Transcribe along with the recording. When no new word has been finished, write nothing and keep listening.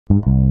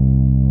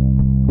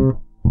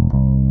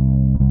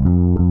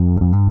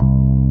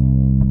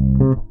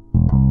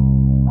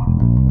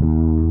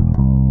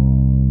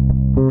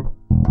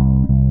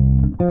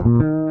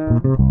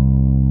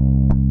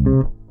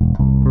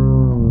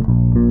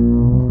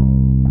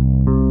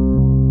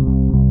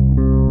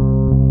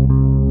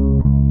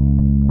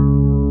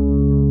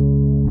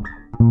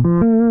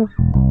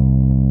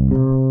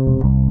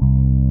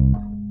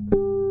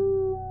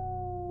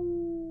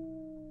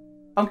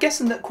I'm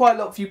guessing that quite a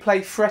lot of you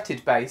play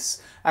fretted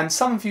bass, and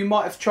some of you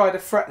might have tried a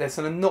fretless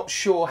and are not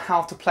sure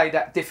how to play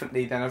that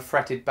differently than a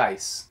fretted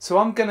bass. So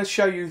I'm going to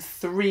show you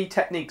 3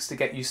 techniques to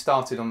get you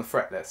started on the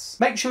fretless.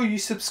 Make sure you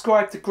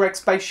subscribe to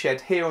Greg's Bass Shed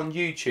here on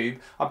YouTube.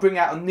 I bring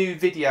out a new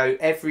video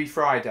every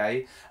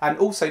Friday, and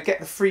also get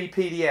the free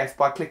PDF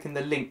by clicking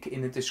the link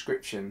in the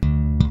description.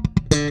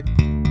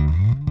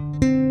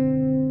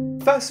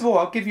 First of all,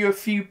 I'll give you a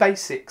few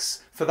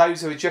basics for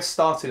those who are just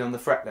started on the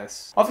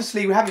fretless.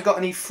 Obviously we haven't got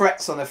any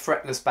frets on a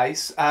fretless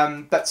bass,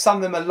 but some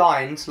of them are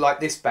lined like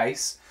this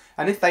bass,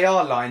 and if they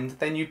are lined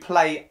then you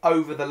play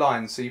over the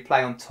lines, so you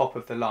play on top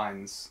of the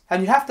lines.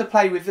 And you have to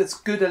play with as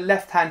good a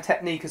left hand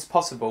technique as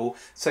possible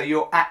so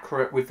you're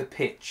accurate with the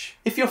pitch.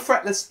 If your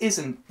fretless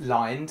isn't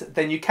lined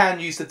then you can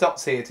use the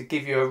dots here to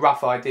give you a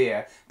rough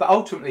idea, but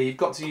ultimately you've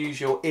got to use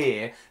your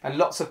ear, and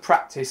lots of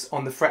practice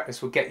on the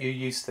fretless will get you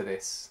used to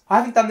this. I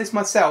haven't done this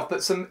myself,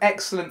 but some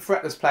excellent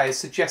fretless players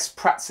suggest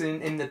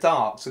practicing in the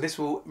dark, so this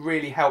will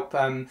really help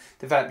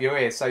develop your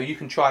ear, so you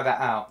can try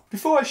that out.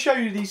 Before I show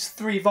you these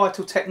 3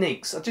 vital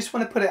techniques, I just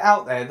want to put it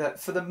out there that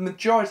for the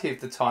majority of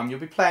the time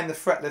you'll be playing the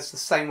fretless the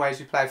same way as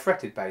you play a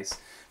fretted bass,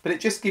 but it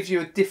just gives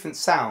you a different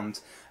sound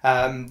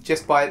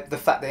just by the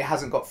fact that it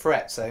hasn't got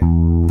frets. So.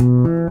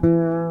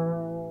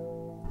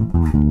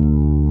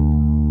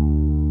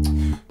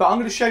 But I'm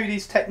going to show you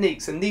these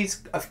techniques, and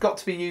these have got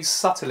to be used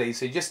subtly,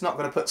 so you're just not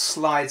going to put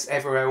slides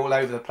everywhere all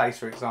over the place,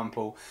 for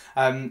example.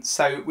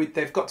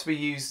 They've got to be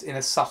used in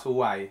a subtle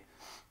way.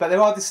 But there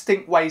are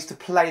distinct ways to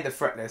play the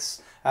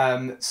fretless,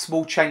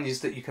 small changes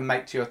that you can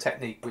make to your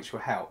technique which will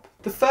help.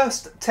 The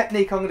first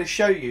technique I'm going to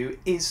show you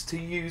is to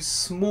use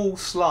small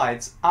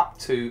slides up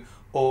to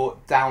or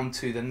down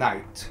to the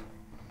note.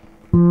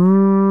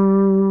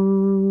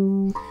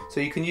 So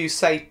you can use,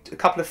 say, a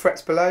couple of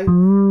frets below,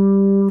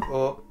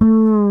 or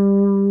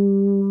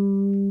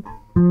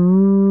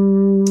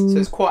so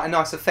it's quite a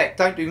nice effect.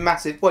 Don't do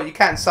massive, well you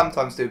can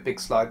sometimes do a big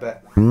slide,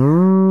 but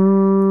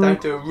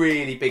don't do a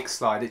really big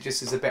slide, it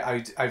just is a bit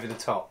over the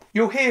top.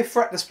 You'll hear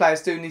fretless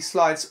players doing these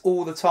slides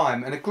all the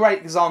time, and a great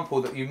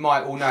example that you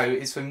might all know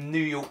is from New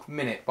York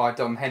Minute by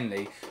Don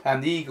Henley.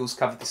 The Eagles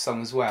covered this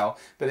song as well,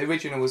 but the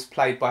original was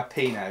played by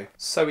Pino.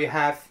 So we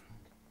have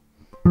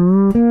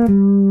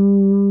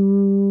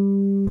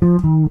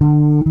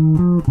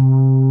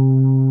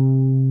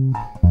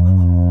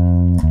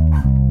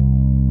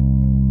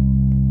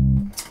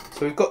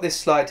so we've got this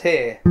slide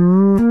here.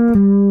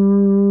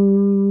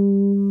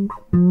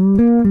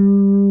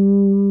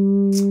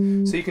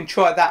 So you can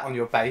try that on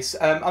your bass.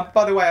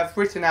 By the way, I've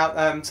written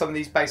out some of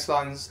these bass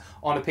lines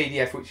on a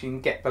PDF which you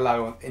can get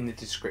below in the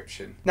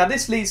description. Now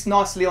this leads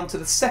nicely onto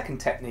the second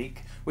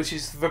technique, which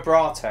is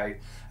vibrato,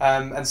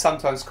 and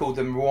sometimes called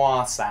the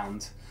moire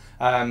sound.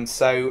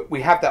 So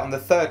we have that on the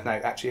 3rd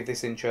note actually of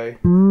this intro.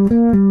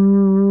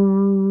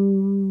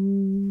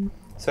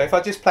 So if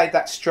I just played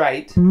that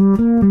straight and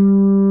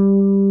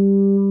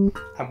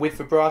with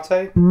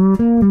vibrato,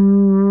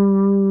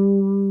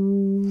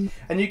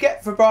 and you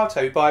get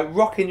vibrato by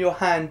rocking your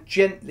hand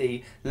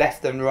gently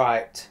left and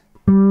right.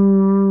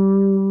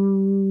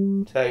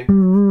 So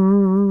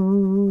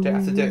don't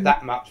have to do it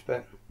that much,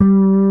 but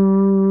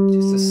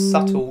just a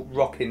subtle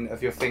rocking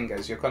of your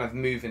fingers. You're kind of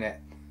moving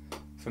it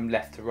from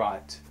left to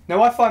right.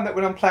 Now I find that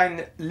when I'm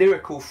playing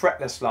lyrical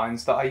fretless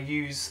lines that I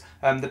use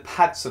the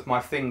pads of my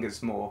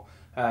fingers more,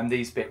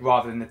 these bit,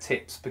 rather than the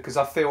tips, because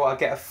I feel I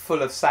get a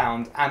full of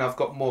sound and I've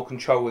got more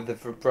control with the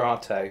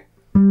vibrato.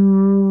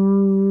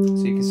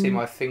 So you can see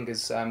my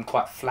fingers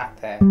quite flat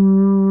there.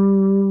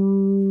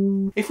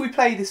 If we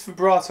play this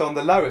vibrato on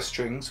the lower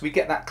strings, we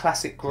get that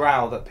classic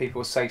growl that people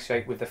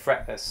associate with the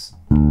fretless.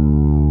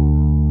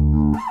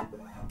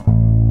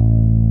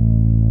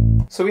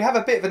 So we have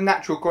a bit of a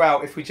natural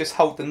growl if we just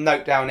hold the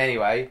note down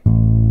anyway.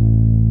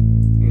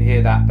 You can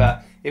hear that,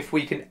 but if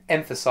we can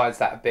emphasise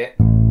that a bit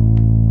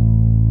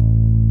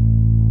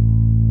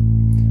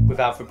with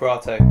our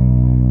vibrato.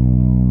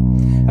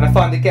 And I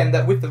find again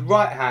that with the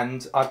right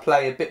hand I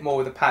play a bit more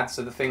with the pads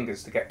of the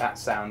fingers to get that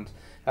sound.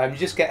 You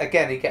just get,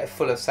 again, you get a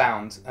fuller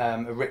sound,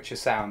 a richer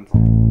sound.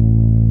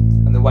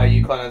 And the way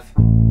you kind of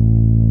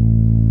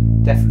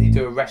definitely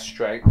do a rest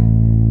stroke,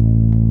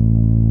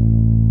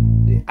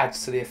 it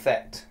adds to the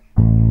effect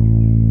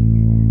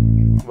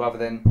rather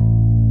than.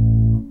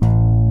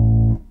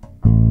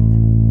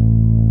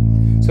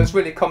 So it's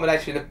really a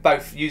combination of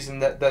both, using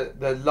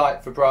the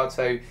light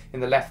vibrato in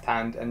the left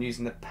hand and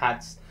using the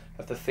pads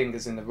of the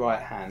fingers in the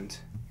right hand.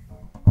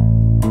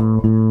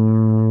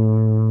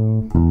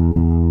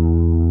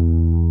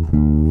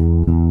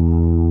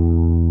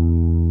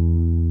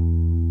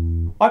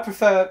 I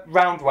prefer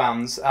round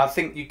wounds. I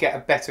think you get a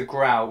better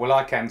growl. Well,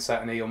 I can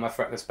certainly on my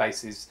fretless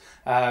basses.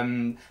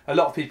 A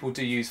lot of people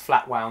do use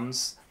flat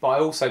wounds, but I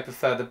also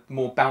prefer the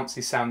more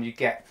bouncy sound you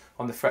get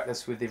on the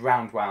fretless with the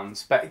round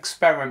wounds. But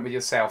experiment with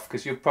yourself,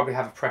 because you'll probably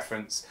have a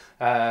preference.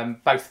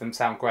 Both of them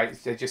sound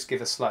great, they just give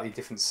a slightly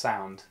different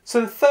sound.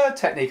 So the third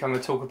technique I'm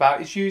going to talk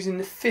about is using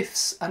the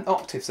fifths and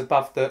octaves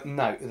above the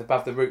note,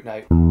 above the root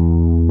note.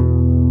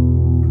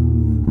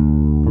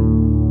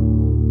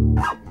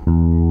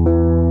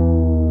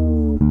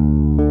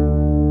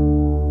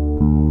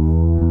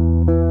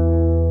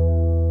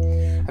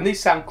 And these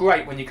sound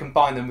great when you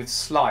combine them with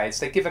slides.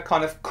 They give a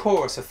kind of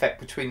chorus effect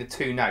between the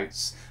two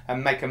notes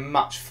and make a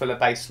much fuller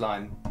bass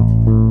line.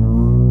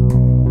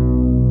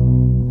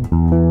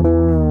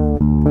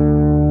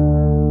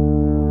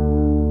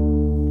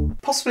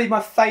 Possibly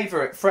my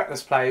favourite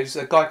fretless player is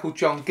a guy called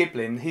John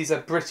Martyn. He's a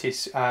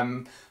British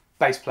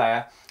bass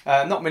player.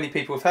 Not many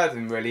people have heard of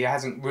him really. He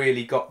hasn't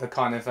really got the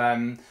kind of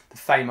the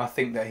fame I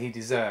think that he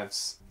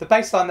deserves. The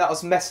bass line that I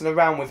was messing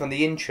around with on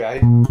the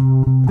intro,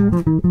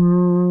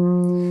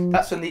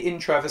 that's from the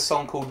intro of a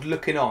song called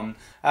Lookin On.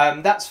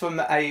 That's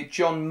from a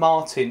John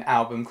Martyn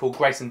album called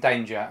Grace and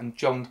Danger, and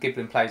John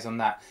Martyn plays on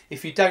that.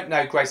 If you don't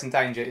know Grace and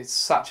Danger, it's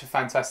such a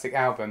fantastic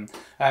album.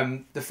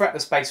 The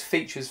fretless bass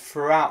features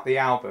throughout the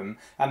album,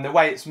 and the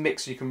way it's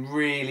mixed you can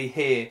really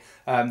hear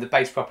the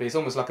bass properly. It's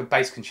almost like a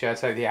bass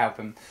concerto, the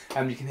album.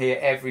 You can hear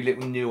every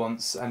little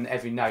nuance and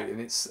every note,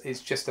 and it's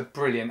just a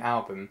brilliant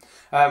album.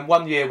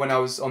 One year when I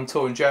was on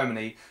tour in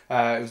Germany,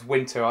 it was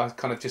winter, I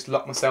kind of just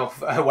locked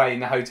myself away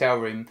in the hotel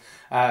room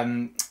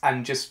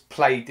and just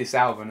played this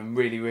album and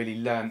really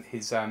learnt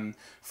his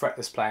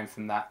fretless playing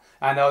from that.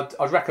 And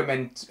I'd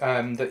recommend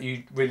that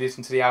you really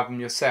listen to the album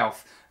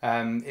yourself.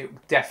 It will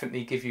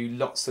definitely give you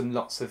lots and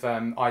lots of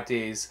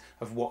ideas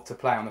of what to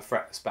play on a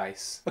fretless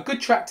bass. A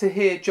good track to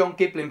hear John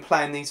Martyn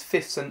playing these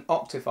fifths and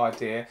octave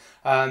idea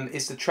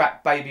is the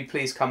track Baby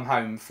Please Come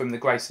Home from the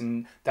Grace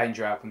and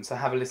Danger album, so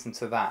have a listen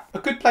to that. A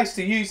good place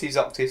to use these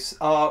octaves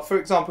are, for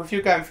example, if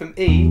you're going from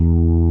E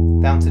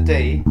down to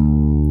D,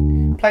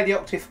 play the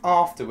octave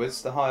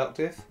afterwards, the high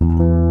octave,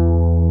 and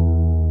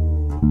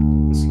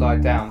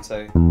slide down,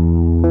 so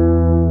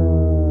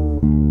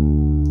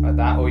like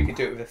that, or you could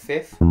do it with a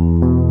fifth.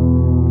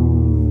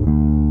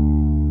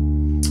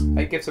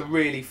 It gives a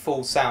really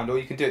full sound, or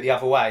you can do it the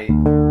other way.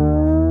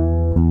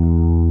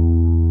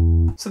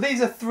 So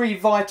these are three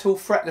vital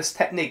fretless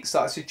techniques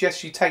that I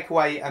suggest you take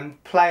away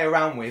and play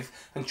around with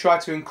and try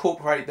to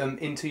incorporate them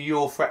into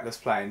your fretless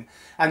playing.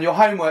 And your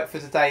homework for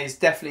today is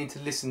definitely to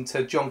listen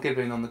to John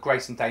Martyn on the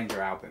Grace and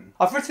Danger album.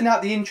 I've written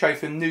out the intro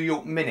from New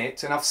York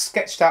Minute, and I've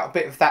sketched out a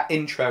bit of that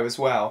intro as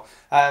well.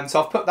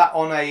 So I've put that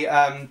on a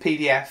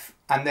PDF.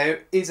 And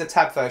there is a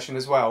tab version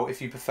as well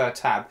if you prefer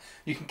tab.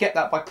 You can get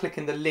that by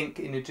clicking the link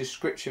in the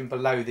description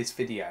below this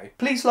video.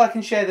 Please like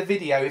and share the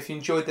video if you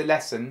enjoyed the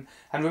lesson,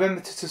 and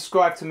remember to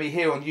subscribe to me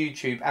here on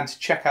YouTube and to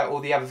check out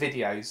all the other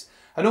videos.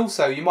 And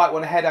also you might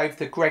want to head over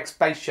to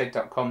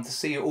gregsbassshed.com to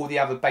see all the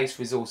other bass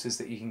resources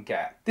that you can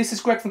get. This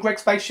is Greg from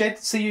Greg's Bass Shed.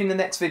 See you in the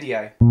next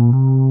video.